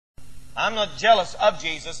I'm not jealous of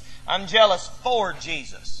Jesus. I'm jealous for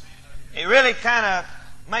Jesus. It really kind of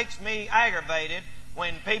makes me aggravated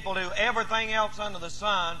when people do everything else under the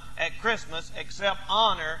sun at Christmas except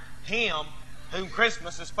honor Him whom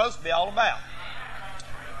Christmas is supposed to be all about.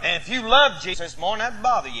 And if you love Jesus this morning, that'd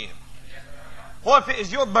bother you. What if it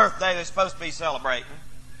is your birthday that's supposed to be celebrating,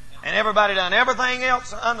 and everybody done everything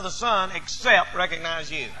else under the sun except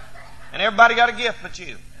recognize you? And everybody got a gift but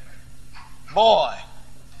you. Boy,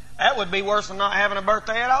 that would be worse than not having a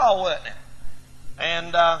birthday at all, wouldn't it?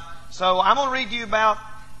 And so I'm going to read to you about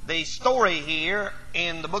the story here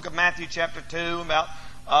in the book of Matthew chapter 2 about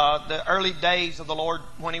the early days of the Lord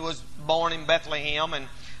when He was born in Bethlehem. And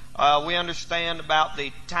we understand about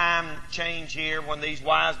the time change here when these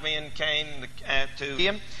wise men came to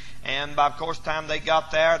Him. And by, of course, the time they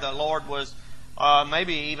got there, the Lord was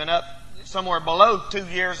maybe even up somewhere below 2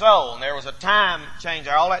 years old. And there was a time change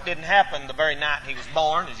there. All that didn't happen the very night He was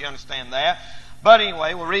born, as you understand that. But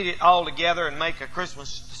anyway, we'll read it all together and make a Christmas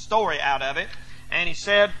story out of it. And he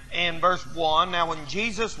said in verse 1, Now when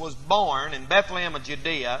Jesus was born in Bethlehem of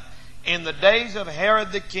Judea, in the days of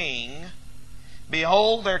Herod the king,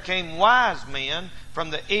 behold, there came wise men from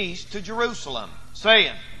the east to Jerusalem,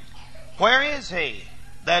 saying, Where is He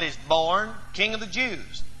that is born King of the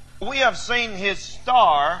Jews? We have seen His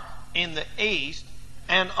star in the east,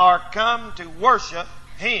 and are come to worship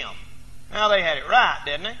Him. Now they had it right,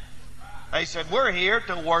 didn't they? They said, we're here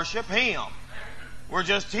to worship Him. We're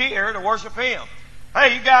just here to worship Him.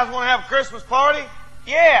 Hey, you guys want to have a Christmas party?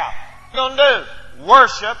 Yeah. What are we going to do?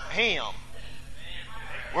 Worship Him.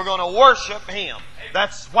 We're going to worship Him.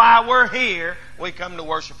 That's why we're here. We come to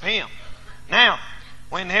worship Him. Now,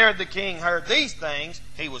 when Herod the king heard these things,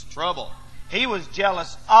 he was troubled. He was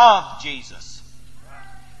jealous of Jesus.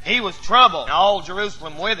 He was troubled. All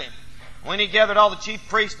Jerusalem with him. When he gathered all the chief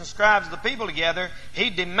priests and scribes of the people together, he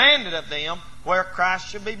demanded of them where Christ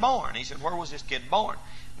should be born. He said, Where was this kid born?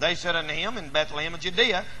 They said unto him, In Bethlehem of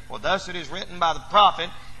Judea. For thus it is written by the prophet,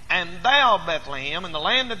 And thou, Bethlehem, in the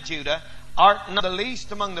land of Judah, art not the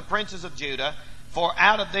least among the princes of Judah, for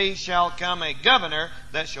out of thee shall come a governor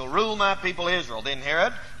that shall rule my people Israel. Then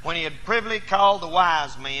Herod, when he had privily called the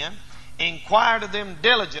wise men, inquired of them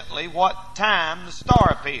diligently what time the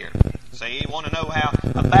star appeared. See, you want to know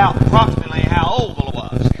about approximately how old he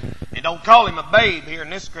was. And don't call him a babe here in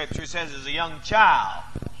this scripture. It says he's a young child.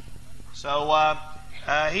 So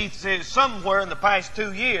he says somewhere in the past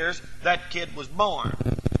 2 years that kid was born.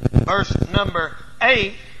 Verse number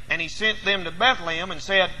 8, And he sent them to Bethlehem and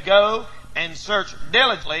said, Go and search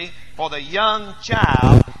diligently for the young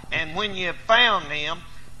child, and when ye have found him,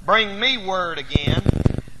 bring me word again,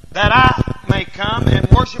 that I may come and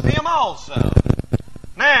worship Him also.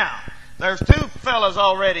 Now, there's two fellas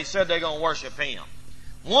already said they're going to worship Him.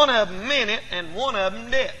 One of them meant it, and one of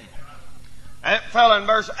them didn't. That fella in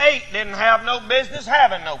verse 8 didn't have no business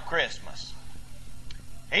having no Christmas.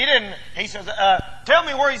 He didn't. He says, tell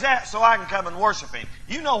me where he's at so I can come and worship Him.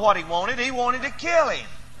 You know what he wanted. He wanted to kill Him.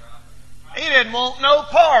 He didn't want no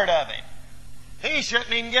part of Him. He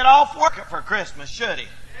shouldn't even get off work for Christmas, should he?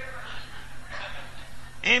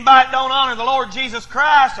 Anybody that don't honor the Lord Jesus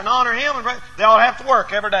Christ and honor Him, they all have to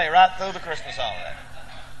work every day right through the Christmas holiday.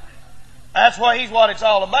 That's what it's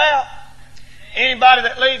all about. Anybody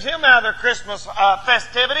that leaves Him out of their Christmas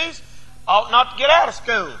festivities ought not to get out of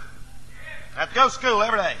school. Have to go to school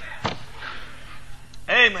every day.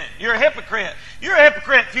 Amen. You're a hypocrite. You're a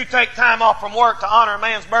hypocrite if you take time off from work to honor a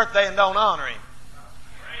man's birthday and don't honor him.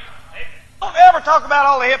 Don't ever talk about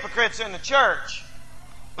all the hypocrites in the church.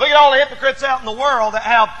 Look at all the hypocrites out in the world that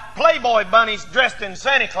have Playboy bunnies dressed in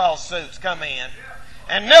Santa Claus suits come in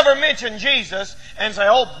and never mention Jesus and say,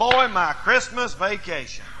 oh boy, my Christmas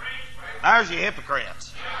vacation. There's your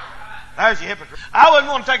hypocrites. There's your hypocrites. I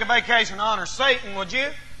wouldn't want to take a vacation to honor Satan, would you?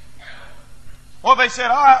 Well, they said,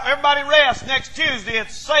 all right, everybody rest. Next Tuesday,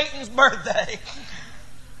 it's Satan's birthday.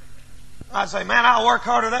 I'd say, man, I'll work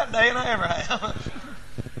harder that day than I ever have.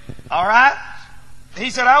 All right? He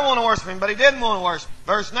said, I want to worship Him, but he didn't want to worship Him.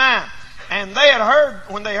 Verse 9. And they had heard,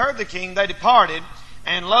 when they heard the king, they departed,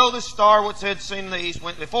 and lo, the star which they had seen in the east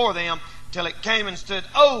went before them, till it came and stood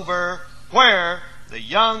over where the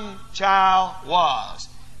young child was.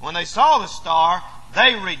 When they saw the star,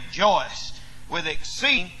 they rejoiced with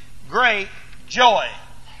exceeding great joy.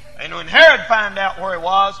 And when Herod found out where he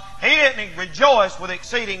was, he didn't rejoice with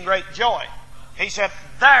exceeding great joy. He said,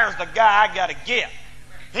 there's the guy I got to get.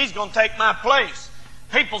 He's going to take my place.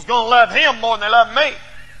 People's going to love him more than they love me.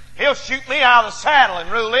 He'll shoot me out of the saddle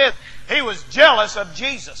and rule it. He was jealous of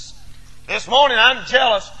Jesus. This morning I'm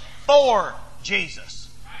jealous for Jesus.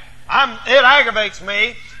 It aggravates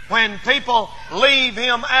me when people leave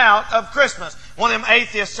Him out of Christmas. One of them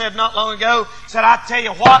atheists said not long ago, said, I tell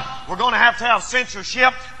you what, we're going to have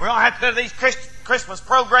censorship. We're going to have to do these Christmas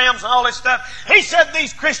programs and all this stuff. He said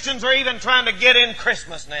these Christians are even trying to get in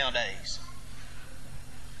Christmas nowadays.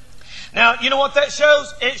 Now, you know what that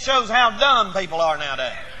shows? It shows how dumb people are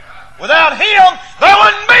nowadays. Without Him, there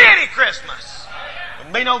wouldn't be any Christmas.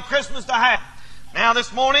 Wouldn't be no Christmas to have. Now,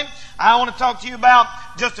 this morning, I want to talk to you about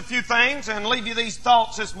just a few things and leave you these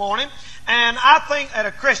thoughts this morning. And I think that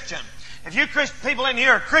a Christian, if you people in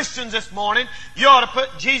here are Christians this morning, you ought to put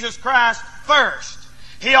Jesus Christ first.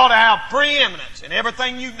 He ought to have preeminence in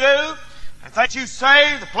everything you do, the things you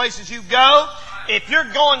say, the places you go. If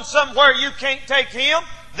you're going somewhere you can't take Him,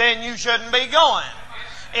 then you shouldn't be going.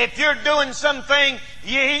 If you're doing something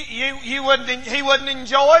He wouldn't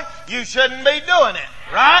enjoy, you shouldn't be doing it.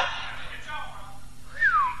 Right?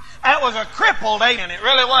 That was a crippled amen. It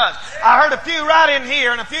really was. I heard a few right in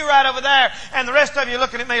here and a few right over there, and the rest of you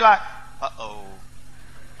looking at me like, uh-oh,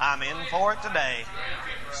 I'm in for it today.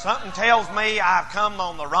 Something tells me I've come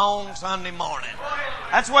on the wrong Sunday morning.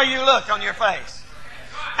 That's the way you look on your face.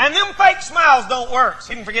 And them fake smiles don't work,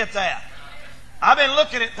 so you can forget that. I've been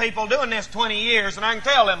looking at people doing this 20 years, and I can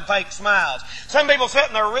tell them fake smiles. Some people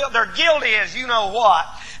sit and they're guilty as you know what,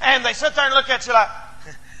 and they sit there and look at you like,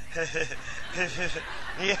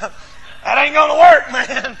 yeah, that ain't going to work,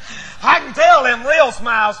 man. I can tell them real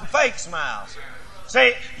smiles from fake smiles.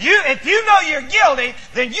 See, if you know you're guilty,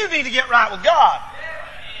 then you need to get right with God.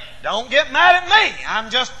 Don't get mad at me. I'm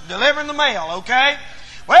just delivering the mail, okay?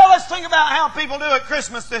 Well, let's think about how people do at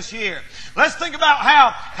Christmas this year. Let's think about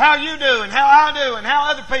how you do and how I do and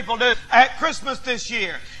how other people do at Christmas this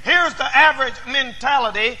year. Here's the average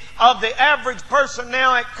mentality of the average person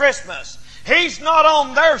now at Christmas. He's not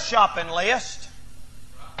on their shopping list.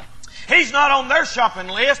 He's not on their shopping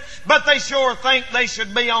list, but they sure think they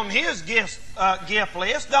should be on his gift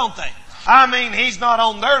list, don't they? I mean, he's not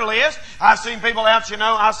on their list. I've seen people out,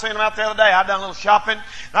 I seen them out the other day. I've done a little shopping,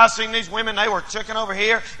 and I've seen these women, they were checking over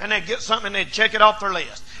here, and they'd get something and they'd check it off their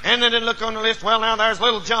list. And then they'd look on the list, well, now there's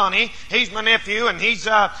little Johnny. He's my nephew, and he's,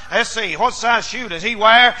 let's see, what size shoe does he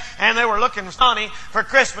wear? And they were looking for Johnny for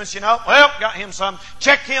Christmas, Well, got him some.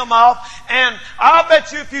 Checked him off. And I'll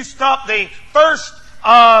bet you if you stop the first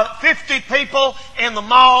 50 people in the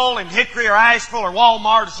mall in Hickory or Asheville or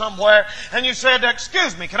Walmart or somewhere, and you said,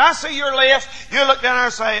 excuse me, can I see your list? You look down there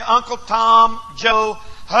and say, Uncle Tom, Joe,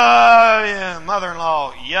 yeah,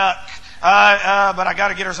 mother-in-law, yuck. But I got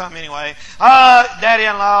to get her something anyway.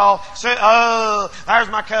 Daddy-in-law, there's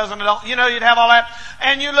my cousin. You'd have all that.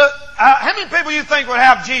 And you look, how many people you think would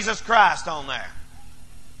have Jesus Christ on there?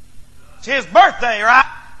 It's His birthday, right?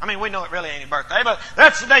 I mean, we know it really ain't His birthday, but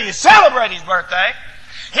that's the day you celebrate His birthday.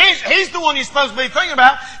 He's the one you're supposed to be thinking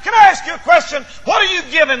about. Can I ask you a question? What are you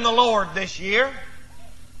giving the Lord this year?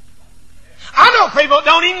 I know people that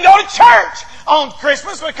don't even go to church on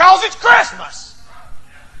Christmas because it's Christmas.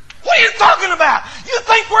 What are you talking about? You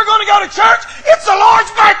think we're going to go to church? It's the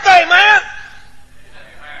Lord's birthday, man.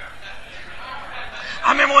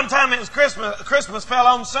 I remember one time it was Christmas fell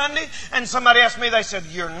on Sunday, and somebody asked me, they said,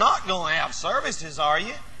 you're not going to have services, are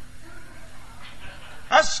you?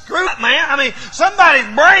 That's screwed up, man. I mean, somebody's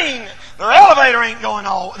brain, their elevator ain't going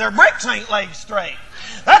all, their bricks ain't laid straight.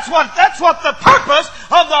 That's what the purpose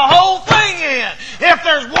of the whole thing is. If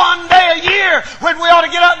there's one day a year when we ought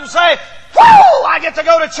to get up and say, woo, I get to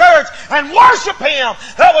go to church and worship Him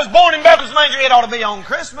that was born in Bevans manger, it ought to be on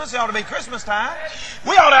Christmas. It ought to be Christmas time.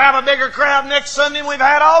 We ought to have a bigger crowd next Sunday than we've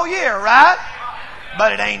had all year, right?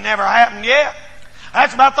 But it ain't never happened yet.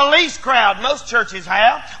 That's about the least crowd most churches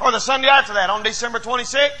have, or the Sunday after that on December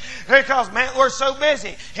 26th, because, man, we're so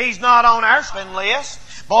busy. He's not on our spend list.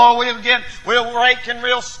 Boy, we'll rake and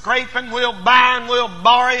we'll scrape and we'll buy and we'll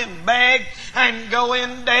borrow and beg and go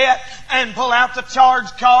in debt and pull out the charge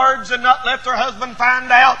cards and not let their husband find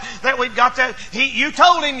out that we've got that. You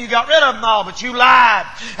told him you got rid of them all, but you lied.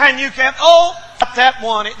 And you kept, that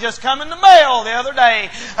one, it just come in the mail the other day.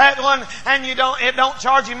 That one, and it don't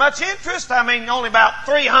charge you much interest. I mean, only about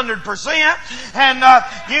 300%. And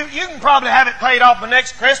you can probably have it paid off by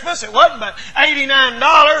next Christmas. It wasn't but $89.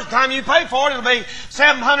 The time you pay for it, it'll be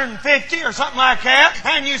 $750 or something like that.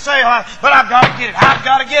 And you say, but I've got to get it. I've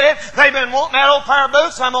got to get it. They've been wanting that old pair of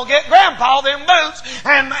boots. I'm going to get Grandpa them boots.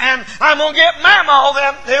 And I'm going to get Mama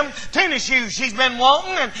them tennis shoes she's been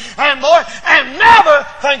wanting. And boy, and never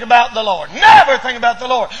think about the Lord. Never everything about the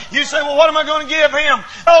Lord. You say, well, what am I going to give Him?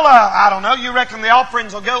 Well, I don't know. You reckon the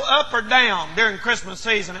offerings will go up or down during Christmas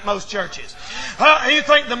season at most churches? You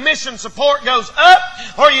think the mission support goes up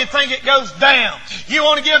or you think it goes down? You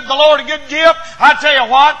want to give the Lord a good gift? I tell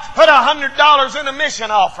you what, put $100 in a mission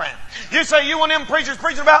offering. You say you want them preachers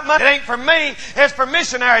preaching about money. It ain't for me. It's for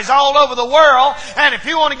missionaries all over the world. And if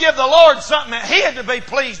you want to give the Lord something that He had to be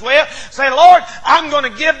pleased with, say, Lord, I'm going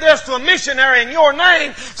to give this to a missionary in Your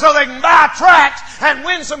name so they can buy tracts and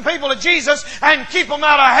win some people to Jesus and keep them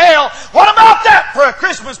out of hell. What about that for a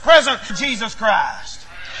Christmas present to Jesus Christ?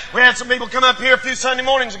 We had some people come up here a few Sunday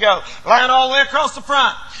mornings ago, lying all the way across the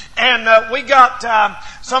front. And we got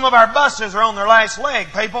some of our buses are on their last leg,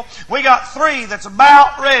 people. We got 3 that's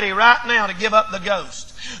about ready right now to give up the ghost.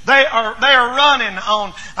 They are running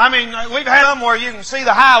on. I mean, we've had them where you can see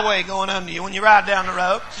the highway going under you when you ride down the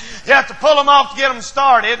road. You have to pull them off to get them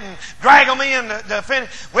started and drag them in to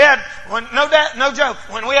finish. We had, no joke,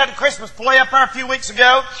 when we had the Christmas play up there a few weeks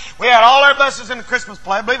ago, we had all our buses in the Christmas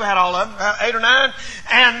play. I believe we had all of them, 8 or 9.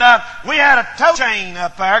 And we had a tow chain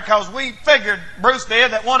up there because we figured, Bruce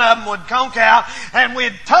did, that one of them would conk out and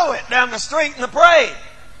we'd tow it down the street in the parade.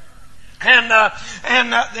 And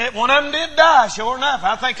one of them did die, sure enough.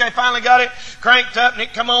 I think they finally got it cranked up and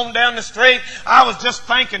it come on down the street. I was just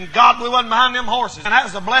thanking God we wasn't behind them horses. And that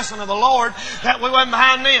was the blessing of the Lord that we wasn't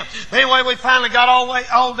behind them. Anyway, we finally got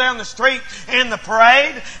all down the street in the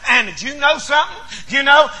parade. And did you know something? Do you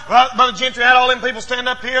know? Well, Brother Gentry had all them people stand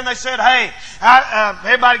up here and they said, hey,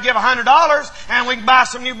 everybody give $100 and we can buy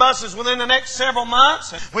some new buses within the next several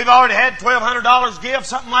months. We've already had $1,200 give,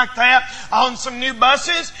 something like that, on some new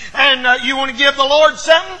buses. And you want to give the Lord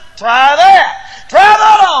something? Try that. Try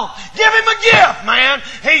that on. Give Him a gift, man.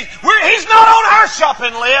 He's not on our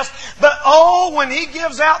shopping list, but when He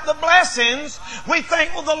gives out the blessings, we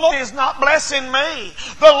think, well, the Lord is not blessing me.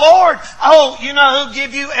 The Lord, you know who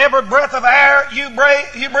give you every breath of air you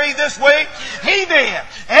breathe this week? He did.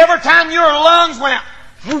 Every time your lungs went,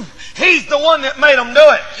 He's the one that made them do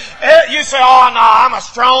it. You say, oh, no, I'm a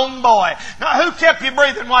strong boy. Now, who kept you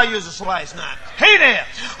breathing while you was asleep last night? He did.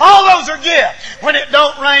 All those are gifts. When it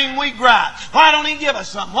don't rain, we cry. Why don't He give us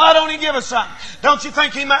something? Why don't He give us something? Don't you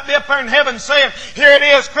think He might be up there in heaven saying, here it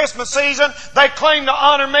is, Christmas season. They claim to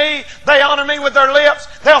honor me. They honor me with their lips.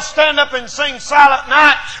 They'll stand up and sing Silent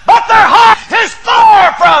Night. But their heart is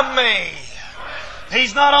far from me.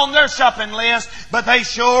 He's not on their shopping list, but they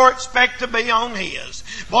sure expect to be on His.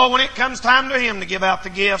 Boy, when it comes time to Him to give out the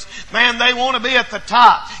gifts, man, they want to be at the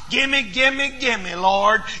top. Gimme, gimme, gimme,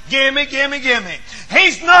 Lord. Gimme, gimme, gimme.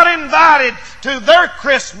 He's not invited to their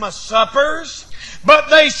Christmas suppers, but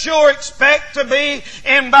they sure expect to be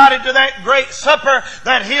invited to that great supper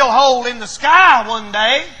that He'll hold in the sky one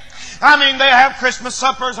day. I mean, they have Christmas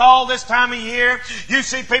suppers all this time of year. You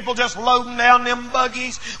see people just loading down them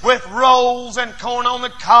buggies with rolls and corn on the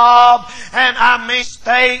cob and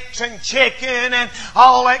steaks and chicken and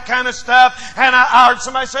all that kind of stuff. And I heard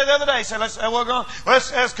somebody say the other day,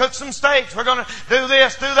 let's cook some steaks. We're going to do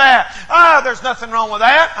this, do that. There's nothing wrong with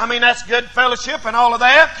that. I mean, that's good fellowship and all of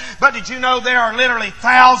that. But did you know there are literally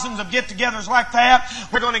thousands of get-togethers like that?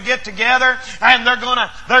 We're going to get together and they're going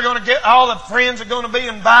to get all the friends are going to be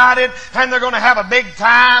invited. And they're going to have a big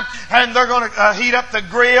time. And they're going to heat up the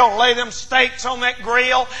grill, lay them steaks on that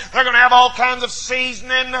grill. They're going to have all kinds of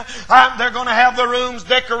seasoning. They're going to have the rooms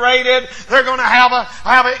decorated. They're going to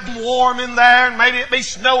have it warm in there, and maybe it be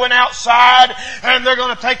snowing outside. And they're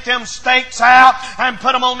going to take them steaks out and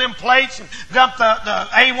put them on them plates and dump the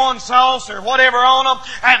A1 sauce or whatever on them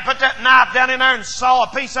and put that knife down in there and saw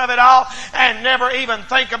a piece of it off and never even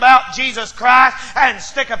think about Jesus Christ and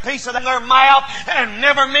stick a piece of it in their mouth and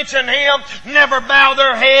never mention Him, never bow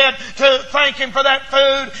their head to thank Him for that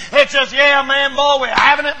food. It's just, yeah, man, boy, we're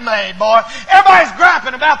having it made, boy. Everybody's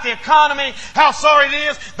griping about the economy, how sorry it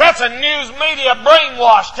is. That's a news media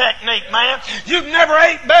brainwash technique, man. You've never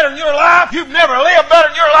ate better in your life. You've never lived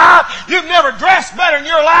better in your life. You've never dressed better in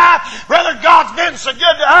your life. Brother, God's been so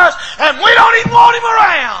good to us, and we don't even want Him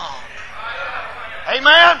around.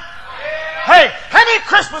 Amen? Hey, how many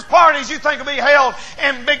Christmas parties you think will be held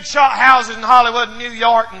in big shot houses in Hollywood and New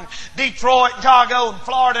York and Detroit, Chicago and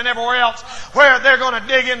Florida and everywhere else where they're going to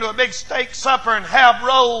dig into a big steak supper and have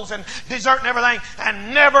rolls and dessert and everything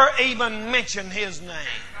and never even mention His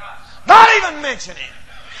name? Not even mention Him.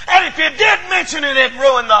 And if you did mention it, it'd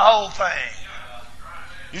ruin the whole thing.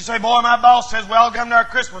 You say, boy, my boss says, well, come to our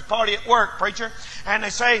Christmas party at work, preacher. And they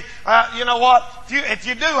say, you know what? If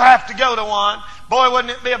you do have to go to one, boy,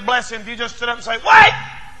 wouldn't it be a blessing if you just stood up and say, wait!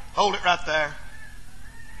 Hold it right there.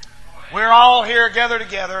 We're all here gathered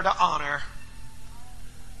together to honor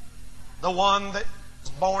the one that's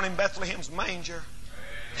born in Bethlehem's manger.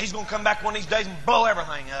 He's going to come back one of these days and blow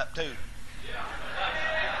everything up too.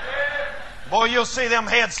 Boy, you'll see them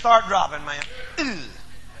heads start dropping, man. Ugh.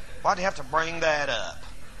 Why'd you have to bring that up?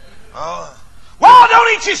 Oh. Well,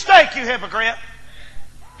 don't eat your steak, you hypocrite.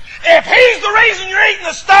 If He's the reason you're eating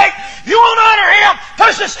the steak, you won't honor Him,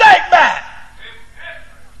 push the steak back.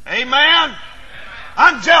 Amen.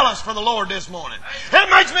 I'm jealous for the Lord this morning. It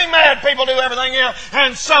makes me mad people do everything else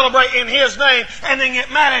and celebrate in His name and then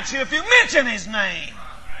get mad at you if you mention His name.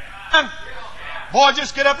 Boy,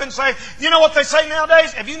 just get up and say, you know what they say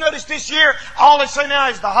nowadays? Have you noticed this year, all they say now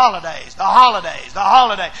is the holidays, the holidays, the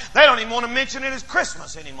holidays. They don't even want to mention it as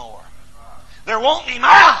Christmas anymore. They're wanting Him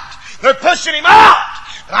out. They're pushing Him out.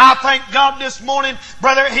 And I thank God this morning,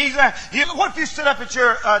 brother, what if you stood up at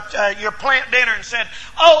your plant dinner and said,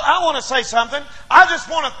 oh, I want to say something. I just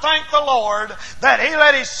want to thank the Lord that He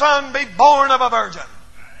let His Son be born of a virgin.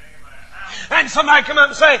 And somebody come up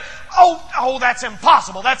and say, oh, that's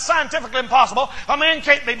impossible. That's scientifically impossible. A man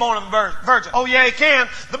can't be born of a virgin. Oh, yeah, he can.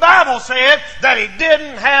 The Bible said that he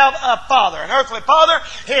didn't have a father, an earthly father.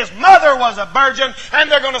 His mother was a virgin, and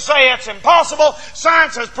they're going to say it's impossible.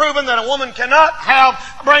 Science has proven that a woman cannot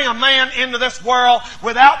bring a man into this world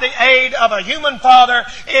without the aid of a human father.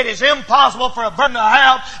 It is impossible for a virgin to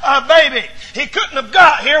have a baby. He couldn't have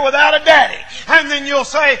got here without a daddy. And then you'll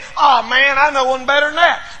say, oh, man, I know one better than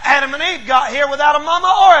that. Adam and Eve got here without a mama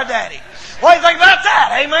or a daddy. What do you think about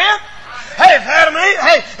that? Amen? Hey, Adam and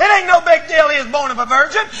Eve, it ain't no big deal he was born of a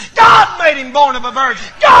virgin. God made him born of a virgin.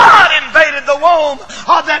 God invaded the womb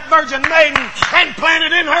of that virgin maiden and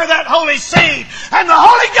planted in her that holy seed. And the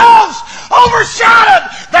Holy Ghost overshadowed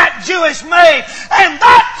that Jewish maid. And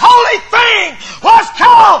that holy thing was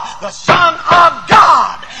called the Son of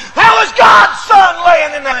God. That was God's Son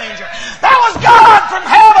laying in the manger. That was God from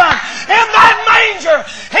heaven in that manger.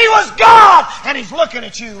 He was God. And He's looking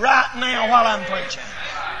at you right now while I'm preaching.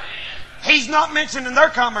 He's not mentioned in their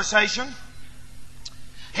conversation.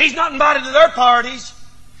 He's not invited to their parties.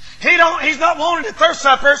 He's not wanted at their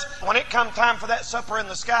suppers. When it comes time for that supper in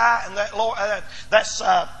the sky and that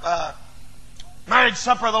marriage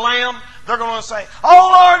supper of the Lamb, they're going to say,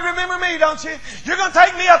 oh, Lord, remember me, don't you? You're going to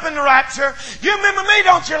take me up in the rapture. You remember me,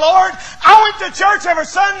 don't you, Lord? I went to church every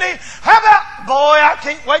Sunday. How about, boy, I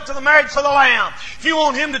can't wait till the marriage of the Lamb. If you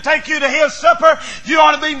want Him to take you to His supper, you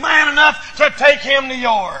ought to be man enough to take Him to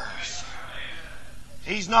yours.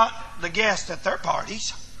 He's not the guest at their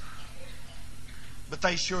parties. But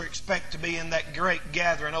they sure expect to be in that great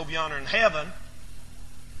gathering over yonder in heaven.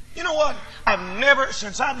 You know what?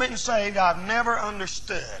 Since I've been saved, I've never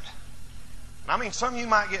understood. I mean, some of you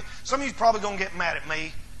probably going to get mad at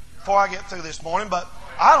me before I get through this morning, but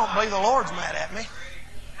I don't believe the Lord's mad at me.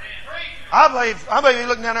 I believe He's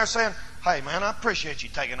looking down there saying, hey man, I appreciate you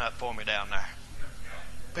taking up for me down there.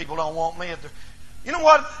 People don't want me at the... You know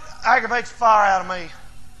what aggravates fire out of me?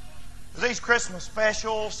 These Christmas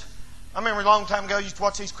specials. I remember a long time ago, I used to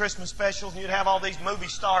watch these Christmas specials, and you'd have all these movie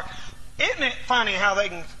stars. Isn't it funny how they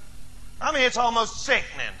can... I mean, it's almost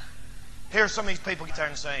sickening. Here's some of these people get there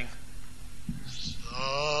and sing, Silent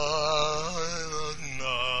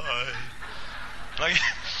Night. Like,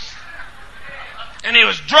 and he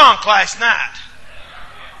was drunk last night.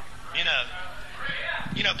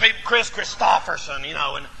 You know, people, Chris Christopherson,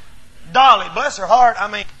 and Dolly, bless her heart. I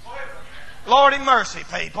mean, Lordy mercy,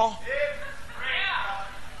 people.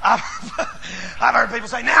 I've heard people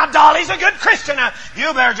say, now Dolly's a good Christian. Now,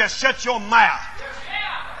 you better just shut your mouth.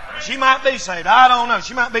 She might be saved. I don't know.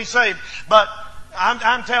 She might be saved. But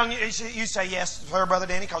I'm telling you, you say yes to her, Brother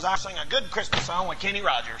Danny, because I sing a good Christmas song with Kenny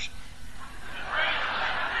Rogers.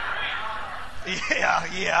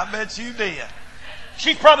 Yeah, I bet you did.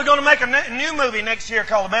 She's probably going to make a new movie next year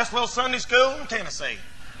called The Best Little Sunday School in Tennessee.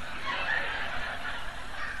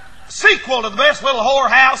 Sequel to The Best Little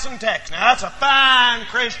Whorehouse in Texas. Now, that's a fine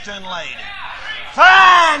Christian lady.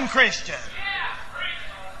 Fine Christian.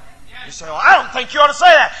 You say, well, I don't think you ought to say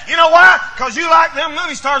that. You know why? Because you like them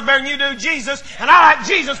movie stars better than you do Jesus, and I like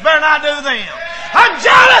Jesus better than I do them. I'm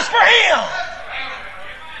jealous for Him.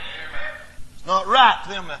 It's not right for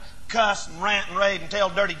them to cuss and rant and rave and tell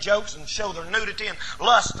dirty jokes and show their nudity and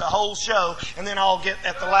lust the whole show, and then all get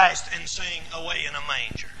at the last and sing Away in a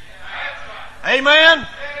Manger. Amen?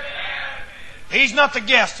 He's not the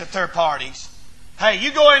guest at their parties. Hey,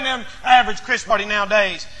 you go in them average Christmas party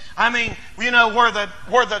nowadays. I mean, where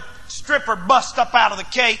the stripper busts up out of the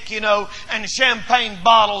cake, and the champagne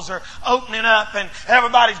bottles are opening up and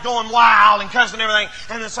everybody's going wild and cussing and everything.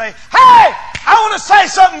 And they say, hey, I want to say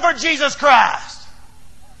something for Jesus Christ.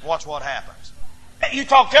 Watch what happens. You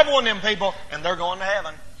talk to every one of them people and they're going to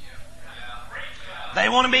heaven. They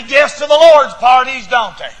want to be guests of the Lord's parties,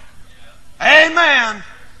 don't they? Amen.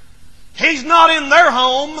 He's not in their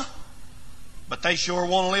home, but they sure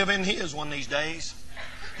want to live in His one these days.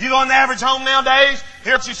 You go in the average home nowadays,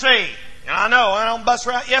 here's what you see. And I know, I on bus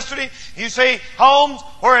route yesterday, you see homes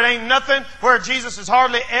where it ain't nothing, where Jesus is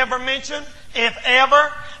hardly ever mentioned, if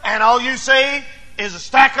ever, and all you see is a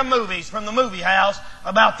stack of movies from the movie house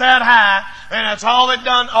about that high, and that's all they've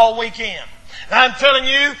done all weekend. And I'm telling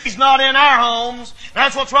you, He's not in our homes.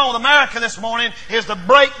 That's what's wrong with America this morning, is the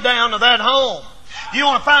breakdown of that home. You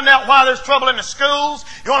want to find out why there's trouble in the schools?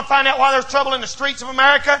 You want to find out why there's trouble in the streets of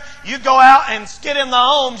America? You go out and get in the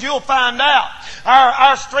homes, you'll find out.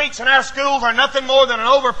 Our streets and our schools are nothing more than an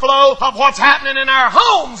overflow of what's happening in our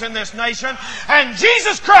homes in this nation. And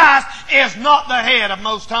Jesus Christ is not the head of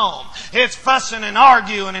most homes. It's fussing and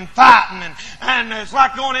arguing and fighting, and it's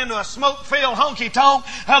like going into a smoke-filled honky-tonk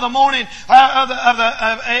of the morning,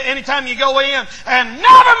 anytime you go in, and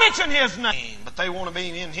never mention His name. But they want to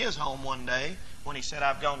be in His home one day, when He said,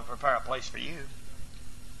 I've gone to prepare a place for you.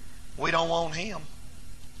 We don't want Him.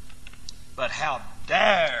 But how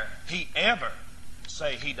dare He ever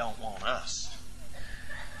say He don't want us?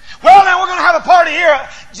 Well, now we're going to have a party here.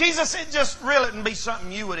 Jesus, it just really wouldn't be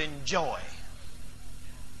something you would enjoy.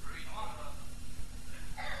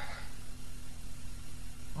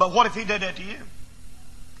 But what if He did that to you?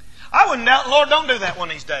 I wouldn't doubt, Lord, don't do that one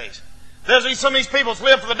of these days. There's some of these people that's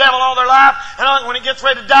lived for the devil all their life, and when he gets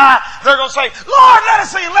ready to die, they're going to say, Lord, let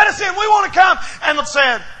us in, we want to come. And they'll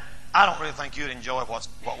say, I don't really think you'd enjoy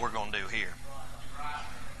what we're going to do here.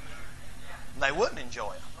 They wouldn't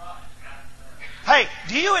enjoy it. Hey,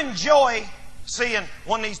 do you enjoy seeing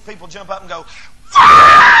one of these people jump up and go, Lord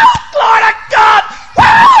of God,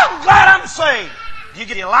 I'm glad I'm saved? Do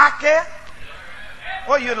you like that?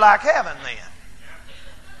 Well, you'd like heaven then.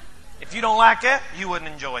 If you don't like that, you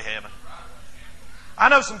wouldn't enjoy heaven. I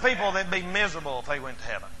know some people that'd be miserable if they went to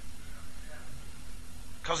heaven.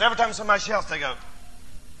 Because every time somebody shouts, they go.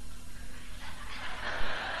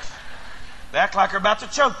 They act like they're about to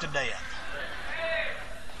choke to death.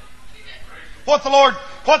 What the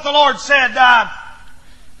Lord said,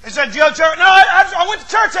 He said, "Did you go to church?" No, I went to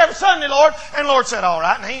church every Sunday, Lord. And the Lord said, all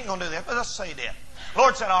right. And He ain't going to do that, but let's say He did. The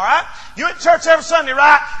Lord said, all right, you went to church every Sunday,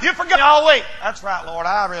 right? You forgot me all week. That's right, Lord.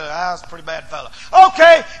 I was a pretty bad fellow.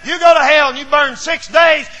 Okay, you go to hell and you burn 6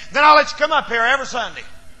 days, then I'll let you come up here every Sunday.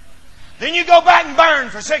 Then you go back and burn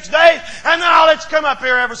for 6 days, and then I'll let you come up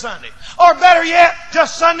here every Sunday. Or better yet,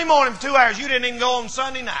 just Sunday morning for 2 hours. You didn't even go on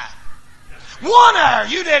Sunday night. 1 hour,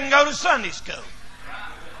 you didn't go to Sunday school.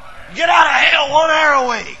 Get out of hell 1 hour a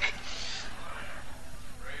week.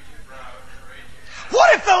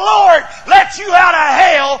 What if the Lord lets you out of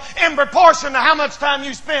hell in proportion to how much time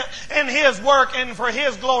you spent in His work and for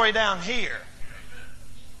His glory down here?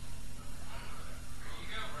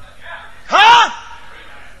 Huh?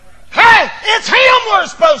 Hey, it's Him we're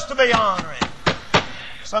supposed to be honoring.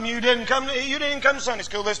 Some of you didn't come to Sunday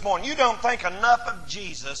school this morning. You don't think enough of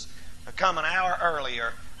Jesus to come an hour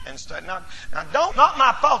earlier and study. Now, not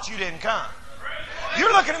my fault you didn't come.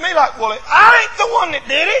 You're looking at me like, well, I ain't the one that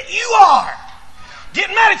did it. You are.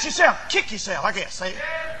 Getting mad at yourself. Kick yourself. I guess. Say it.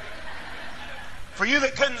 For you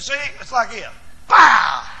that couldn't see, it's like it.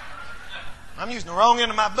 Pow! I'm using the wrong end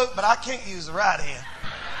of my boot, but I can't use the right end.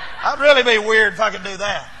 I'd really be weird if I could do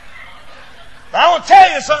that. But I want to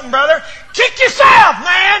tell you something, brother. Kick yourself,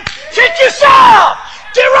 man. Kick yourself.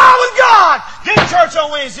 Get right with God. Get to church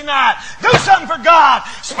on Wednesday night. Do something for God.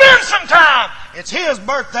 Spend some time. It's His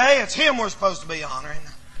birthday. It's Him we're supposed to be honoring.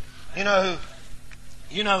 You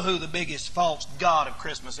know who the biggest false god of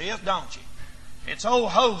Christmas is, don't you? It's old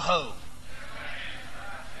ho-ho.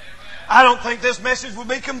 I don't think this message would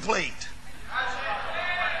be complete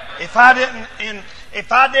if I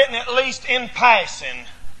didn't at least in passing.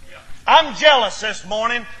 I'm jealous this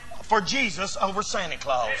morning for Jesus over Santa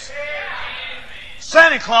Claus.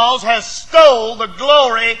 Santa Claus has stole the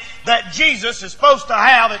glory that Jesus is supposed to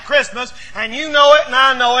have at Christmas, and you know it and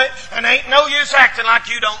I know it, and ain't no use acting like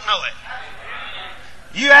you don't know it.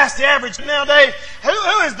 You ask the average nowadays,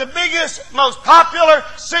 who is the biggest, most popular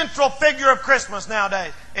central figure of Christmas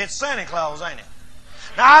nowadays? It's Santa Claus, ain't it?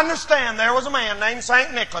 Now, I understand there was a man named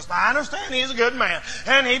St. Nicholas. Now, I understand he's a good man,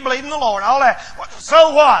 and he believed in the Lord, all that.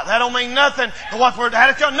 So what? That don't mean nothing to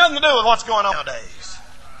that has nothing to do with what's going on nowadays.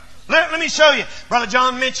 Let me show you. Brother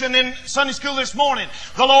John mentioned in Sunday school this morning,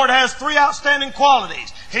 the Lord has 3 outstanding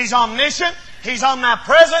qualities. He's omniscient, He's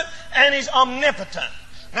omnipresent, and He's omnipotent.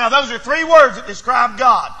 Now, those are 3 words that describe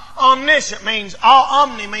God. Omniscient means all,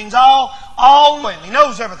 omni means all knowing. He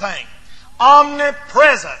knows everything.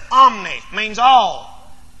 Omnipresent, omni, means all.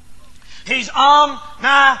 He's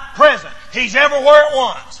omnipresent. He's everywhere at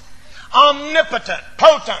once. Omnipotent.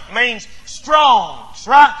 Potent means strong.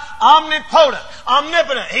 Right? Omnipotent.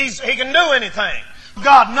 Omnipotent. He can do anything.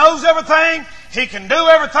 God knows everything. He can do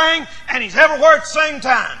everything. And He's everywhere at the same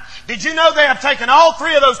time. Did you know they have taken all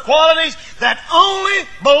three of those qualities that only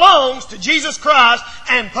belongs to Jesus Christ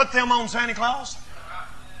and put them on Santa Claus?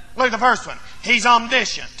 Look at the first one. He's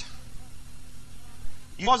omniscient.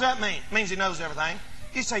 What does that mean? It means He knows everything.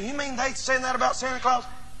 You say, you mean they saying that about Santa Claus?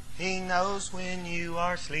 He knows when you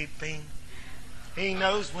are sleeping. He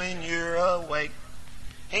knows when you're awake.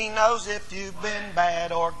 He knows if you've been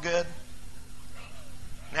bad or good.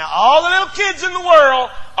 Now, all the little kids in the world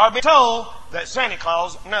are being told that Santa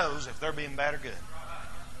Claus knows if they're being bad or good.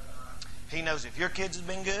 He knows if your kids have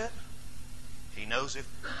been good. He knows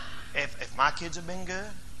if my kids have been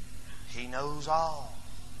good. He knows all.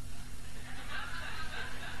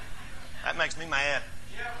 That makes me mad.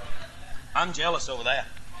 I'm jealous over that.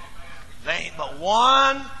 There ain't but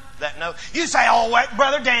one that knows. You say, oh, wait,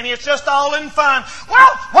 Brother Danny, it's just all in fun.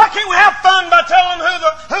 Well, why can't we have fun by telling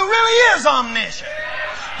who really is omniscient?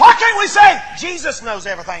 Why can't we say, Jesus knows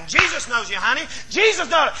everything. Jesus knows you, honey. Jesus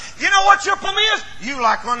knows it. You know what your problem is? You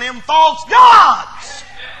like one of them false gods.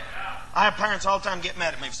 I have parents all the time get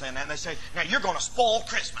mad at me for saying that. And they say, now you're going to spoil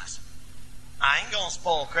Christmas. I ain't going to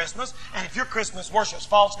spoil Christmas. And if your Christmas worships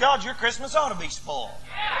false gods, your Christmas ought to be spoiled.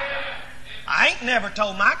 I ain't never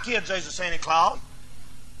told my kids there's a Santa Claus.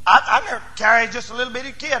 I never carried just a little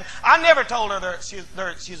bitty kid. I never told her there's a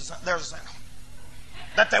Santa.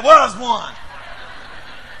 That there was one.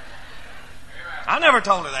 I never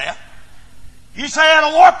told her that. You say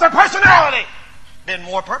it'll warp their personality. Didn't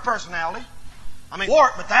warp her personality. I mean,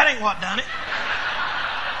 warp, but that ain't what done it.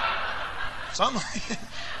 Something.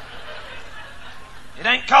 It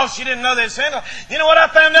ain't because she didn't know there's Santa. You know what I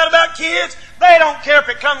found out about kids? They don't care if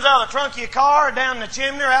it comes out of the trunk of your car or down the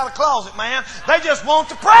chimney or out of the closet, man. They just want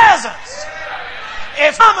the presents.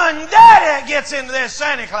 It's Mama and Daddy that gets into this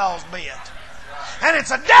Santa Claus bit. And it's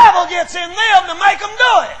the devil gets in them to make them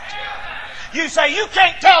do it. You say, you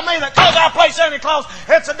can't tell me that because I play Santa Claus,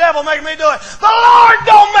 it's the devil making me do it. The Lord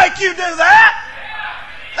don't make you do that.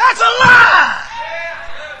 That's a lie.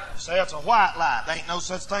 You say it's a white lie. There ain't no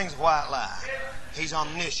such thing as a white lie. He's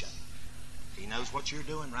omniscient. He knows what you're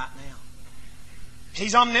doing right now.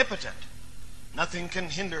 He's omnipotent. Nothing can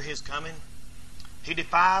hinder His coming. He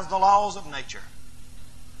defies the laws of nature.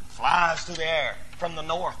 Flies through the air from the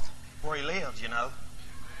north where He lives, you know.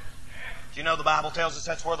 Do you know the Bible tells us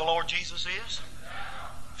that's where the Lord Jesus is?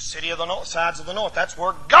 City of the north, sides of the north. That's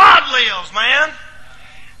where God lives, man.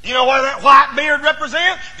 You know what that white beard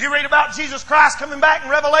represents? You read about Jesus Christ coming back in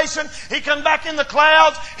Revelation. He comes back in the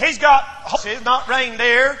clouds. He's got horses, not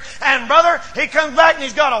reindeer. And brother, He comes back and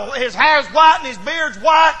his hair's white and his beard's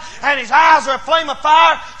white and his eyes are a flame of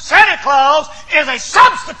fire. Santa Claus is a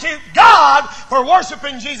substitute God for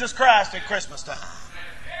worshiping Jesus Christ at Christmas time.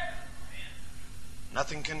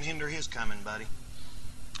 Nothing can hinder His coming, buddy.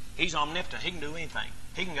 He's omnipotent. He can do anything.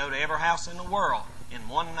 He can go to every house in the world in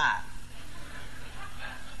one night.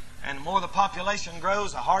 And the more the population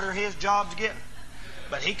grows, the harder His job's getting.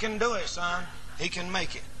 But He can do it, son. He can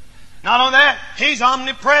make it. Not only that, He's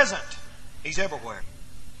omnipresent. He's everywhere.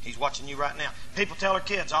 He's watching you right now. People tell their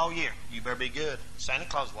kids all year, you better be good. Santa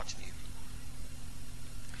Claus is watching you.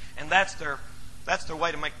 And that's their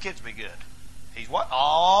way to make kids be good. He's what?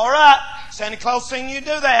 All right. Santa Claus seen you do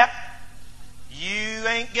that. You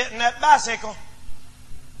ain't getting that bicycle.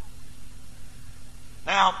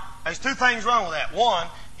 Now, there's two things wrong with that. One,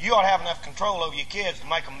 you ought to have enough control over your kids to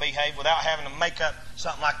make them behave without having to make up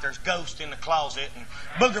something like there's ghosts in the closet and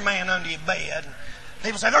booger man under your bed. And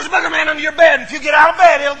people say, there's a booger man under your bed, and if you get out of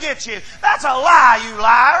bed, he'll get you. That's a lie, you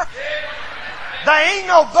liar. There ain't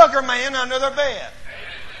no booger man under their bed.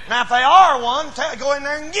 Now, if they are one, go in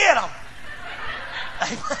there and get them.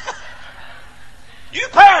 You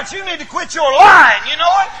parents, you need to quit your lying, you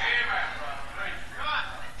know it?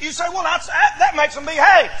 You say, well, that makes them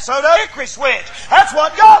behave. So does hickory switch. That's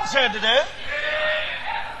what God said to do.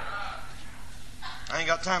 I ain't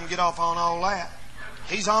got time to get off on all that.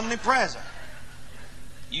 He's omnipresent.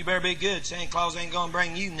 You better be good. Santa Claus ain't going to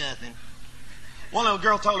bring you nothing. One little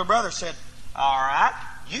girl told her brother, said, all right,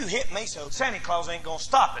 you hit me, so Santa Claus ain't going to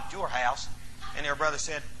stop at your house. And her brother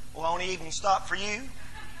said, well, won't he even stop for you?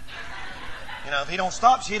 You know, if he don't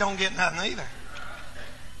stop, she don't get nothing either.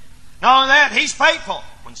 Not only that, He's faithful.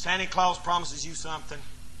 When Santa Claus promises you something,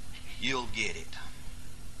 you'll get it.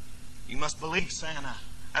 You must believe Santa.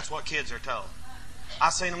 That's what kids are told. I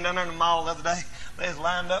seen them down there in the mall the other day. They was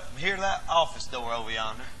lined up from here to that office door over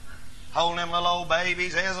yonder. holding them little old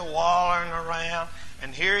babies. There's a wallering around.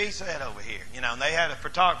 And here he sat over here, and they had a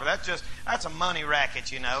photographer. That's a money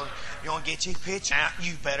racket, You want to get your picture out,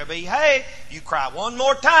 you better behave. You cry one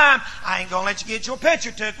more time, I ain't going to let you get your picture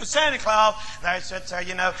took with Santa Claus. There it sits there,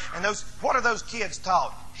 And what are those kids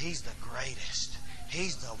taught? He's the greatest.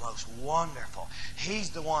 He's the most wonderful. He's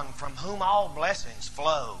the one from whom all blessings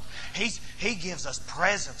flow. He gives us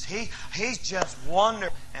presents. He's just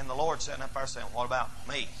wonderful. And the Lord sitting up there saying, what about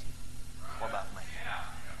me? What about me?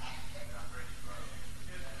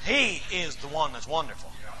 He is the one that's wonderful.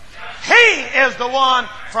 He is the one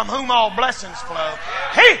from whom all blessings flow.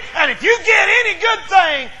 And if you get any good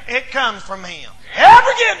thing, it comes from Him.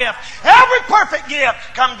 Every gift, every perfect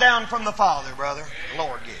gift comes down from the Father, brother. The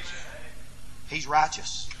Lord gives you. He's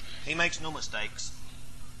righteous. He makes no mistakes.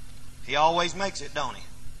 He always makes it, don't He?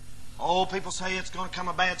 Oh, people say it's going to come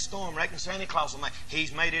a bad storm. Reckon Santa Claus will make it.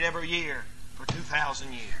 He's made it every year for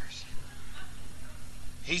 2,000 years.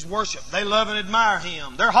 He's worshipped. They love and admire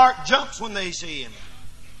Him. Their heart jumps when they see Him.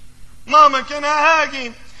 Mama, can I hug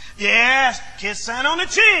Him? Yes. Kiss Santa on the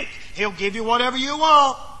cheek. He'll give you whatever you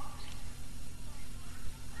want.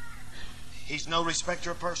 He's no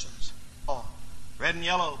respecter of persons. Oh, red and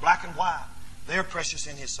yellow, black and white, they're precious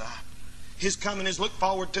in His sight. His coming is looked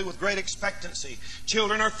forward to with great expectancy.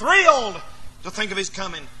 Children are thrilled to think of His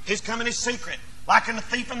coming. His coming is secret, like in the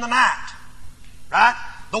thief in the night. Right?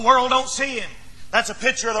 The world don't see Him. That's a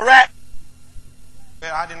picture of the rat.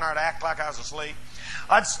 I didn't know how to act like I was asleep.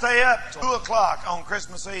 I'd stay up till 2 o'clock on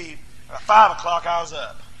Christmas Eve. At 5 o'clock I was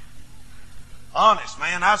up. Honest,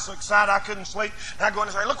 man. I was so excited I couldn't sleep. And I'd go in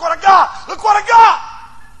and say, look what I got! Look what I got!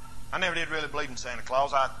 I never did really believe in Santa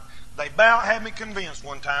Claus. They about had me convinced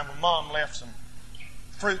one time when Mom left some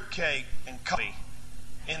fruit cake and coffee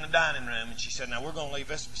in the dining room. And she said, now we're going to leave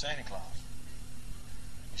this for Santa Claus.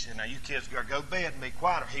 She said, now you kids got to go to bed and be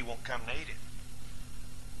quiet or he won't come to eat it.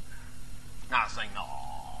 I was thinking, no,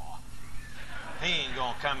 he ain't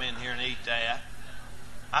going to come in here and eat that.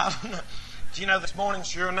 I don't know. This morning,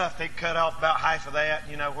 sure enough, they cut off about half of that,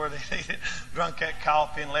 where they drunk that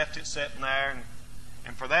coffee and left it sitting there.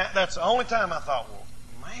 And for that's the only time I thought, well,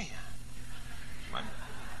 man,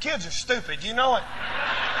 kids are stupid. You know it.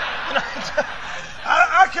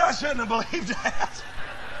 I shouldn't have believed that.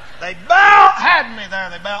 They about had me there.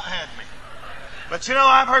 They about had me. But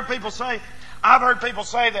I've heard people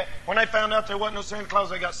say that when they found out there wasn't no Santa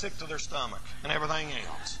Claus, they got sick to their stomach and everything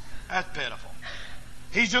else. That's pitiful.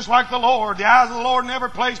 He's just like the Lord. The eyes of the Lord in every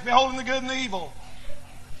place, beholding the good and the evil.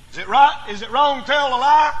 Is it right? Is it wrong to tell a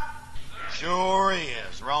lie? Sure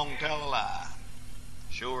is. Wrong to tell a lie.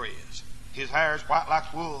 Sure is. His hair is white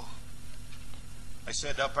like wool. They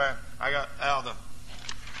said up there, I got out of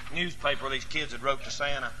the newspaper these kids had wrote to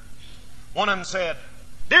Santa. One of them said,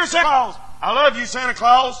 Dear Santa Claus, I love you, Santa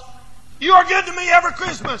Claus. You are good to me every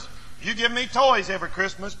Christmas. You give me toys every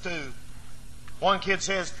Christmas, too. One kid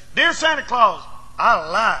says, Dear Santa Claus, I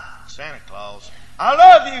like Santa Claus. I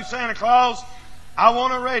love you, Santa Claus. I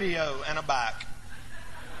want a radio and a bike.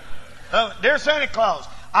 Dear Santa Claus,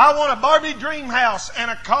 I want a Barbie dream house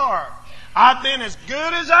and a car. I've been as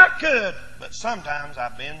good as I could, but sometimes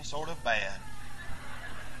I've been sort of bad.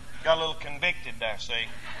 Got a little convicted there, see?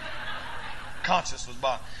 Conscience was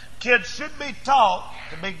bothered. Kids should be taught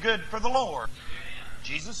to be good for the Lord.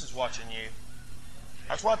 Jesus is watching you.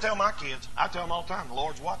 That's what I tell my kids. I tell them all the time, the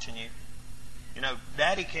Lord's watching you.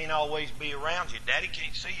 Daddy can't always be around you. Daddy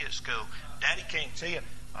can't see you at school. Daddy can't see you.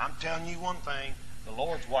 I'm telling you one thing. The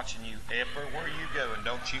Lord's watching you everywhere you go, and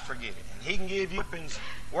don't you forget it. And He can give you whippings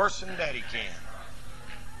worse than Daddy can.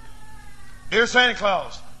 Dear Santa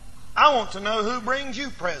Claus, I want to know who brings you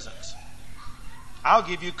presents. I'll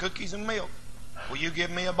give you cookies and milk. Will you give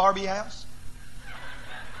me a Barbie house?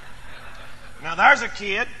 Now there's a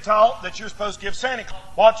kid taught that you're supposed to give Santa Claus.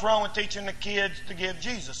 What's wrong with teaching the kids to give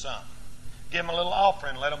Jesus something? Give them a little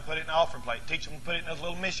offering. Let them put it in the offering plate. Teach them to put it in a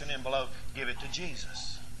little mission envelope. Give it to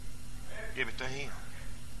Jesus. Give it to Him.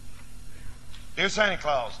 Dear Santa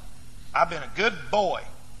Claus, I've been a good boy.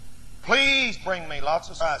 Please bring me lots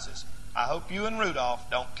of surprises. I hope you and Rudolph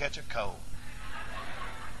don't catch a cold.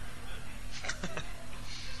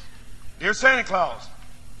 Dear Santa Claus,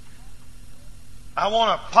 I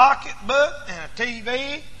want a pocketbook and a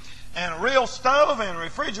TV and a real stove and a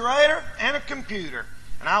refrigerator and a computer.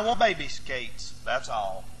 And I want baby skates. That's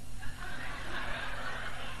all.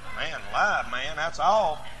 Man, alive, man, that's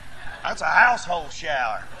all. That's a household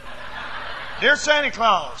shower. Dear Santa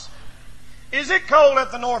Claus, is it cold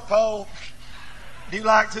at the North Pole? Do you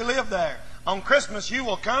like to live there? On Christmas you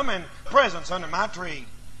will come and presents under my tree.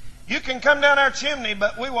 You can come down our chimney,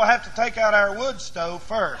 but we will have to take out our wood stove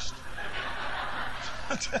first.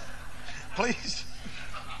 Please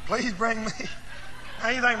bring me. How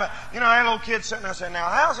you think about, I had a little kid sitting there saying, now,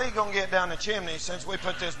 how's he going to get down the chimney since we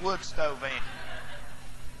put this wood stove in?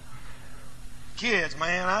 Kids,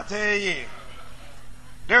 man, I tell you.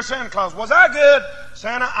 Dear Santa Claus, was I good?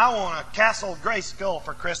 Santa, I want a Castle Gray Skull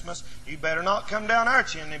for Christmas. You better not come down our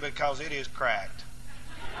chimney because it is cracked.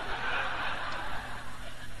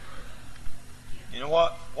 You know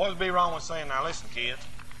what? What would be wrong with saying, now listen, kids,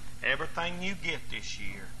 everything you get this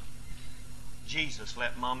year, Jesus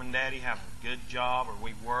let Mom and Daddy have a good job or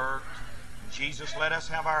we worked. Jesus let us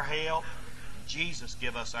have our health. Jesus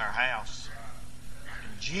give us our house.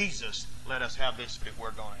 And Jesus let us have this that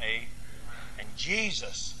we're going to eat. And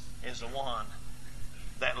Jesus is the one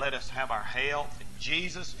that let us have our health. And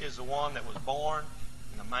Jesus is the one that was born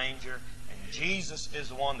in the manger. And Jesus is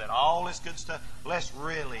the one that all this good stuff. Let's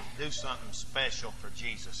really do something special for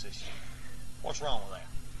Jesus this year. What's wrong with that?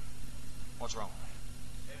 What's wrong with that?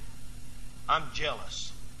 I'm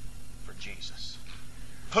jealous for Jesus.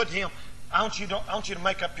 Put Him. I want you to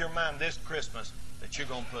make up your mind this Christmas that you're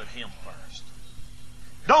going to put Him first.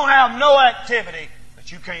 Don't have no activity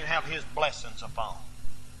that you can't have His blessings upon.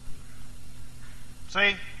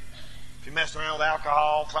 See, if you mess around with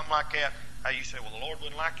alcohol, something like that, you say, well, the Lord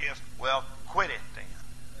wouldn't like this. Well, quit it then.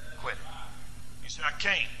 Quit it. You say, I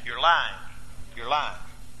can't. You're lying. You're lying.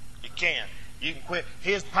 You can. You can quit.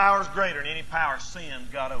 His power is greater than any power sin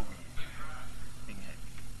got over you.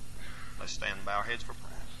 Let's stand and bow our heads for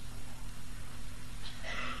prayer.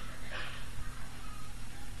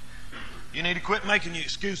 You need to quit making your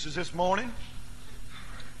excuses this morning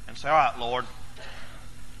and say, all right, Lord,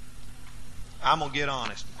 I'm going to get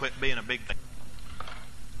honest and quit being a big thing.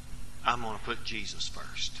 I'm going to put Jesus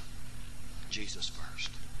first. Jesus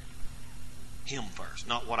first. Him first.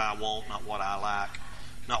 Not what I want, not what I like,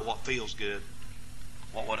 not what feels good,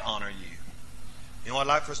 what would honor you. You know what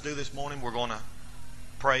I'd like for us to do this morning? We're going to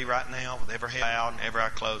pray right now with every head bowed and every eye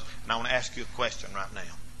closed. And I want to ask you a question right now.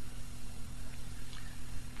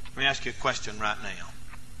 Let me ask you a question right now.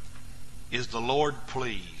 Is the Lord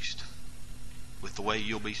pleased with the way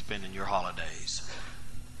you'll be spending your holidays?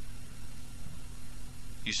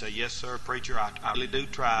 You say, yes, sir, preacher, I really do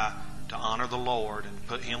try to honor the Lord and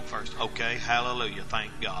put Him first. Okay, hallelujah,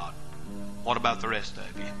 thank God. What about the rest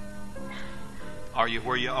of you? Are you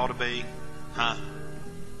where you ought to be? Huh?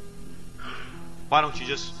 Why don't you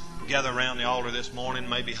just gather around the altar this morning,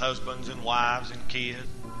 maybe husbands and wives and kids,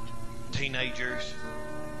 teenagers.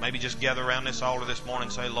 Maybe just gather around this altar this morning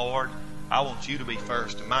and say, Lord, I want you to be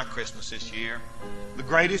first in my Christmas this year. The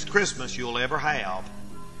greatest Christmas you'll ever have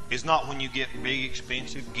is not when you get big,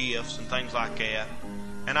 expensive gifts and things like that.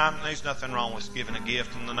 And there's nothing wrong with giving a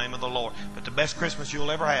gift in the name of the Lord. But the best Christmas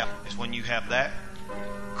you'll ever have is when you have that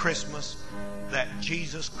Christmas, that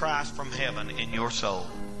Jesus Christ from heaven in your soul.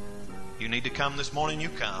 You need to come this morning, you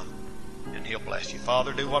come, and He'll bless you.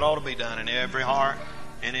 Father, do what ought to be done in every heart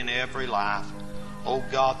and in every life. Oh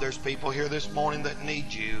God, there's people here this morning that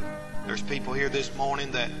need you. There's people here this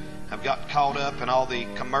morning that have got caught up in all the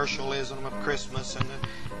commercialism of Christmas and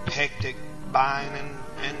the hectic buying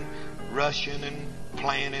and rushing and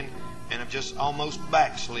planning and have just almost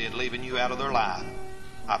backslid, leaving you out of their life.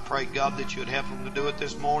 I pray, God, that you would help them to do it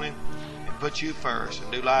this morning and put you first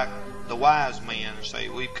and do like the wise men and say,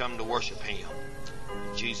 we've come to worship Him.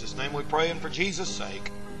 In Jesus' name we pray, and for Jesus'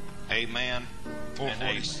 sake, amen and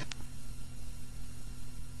amen.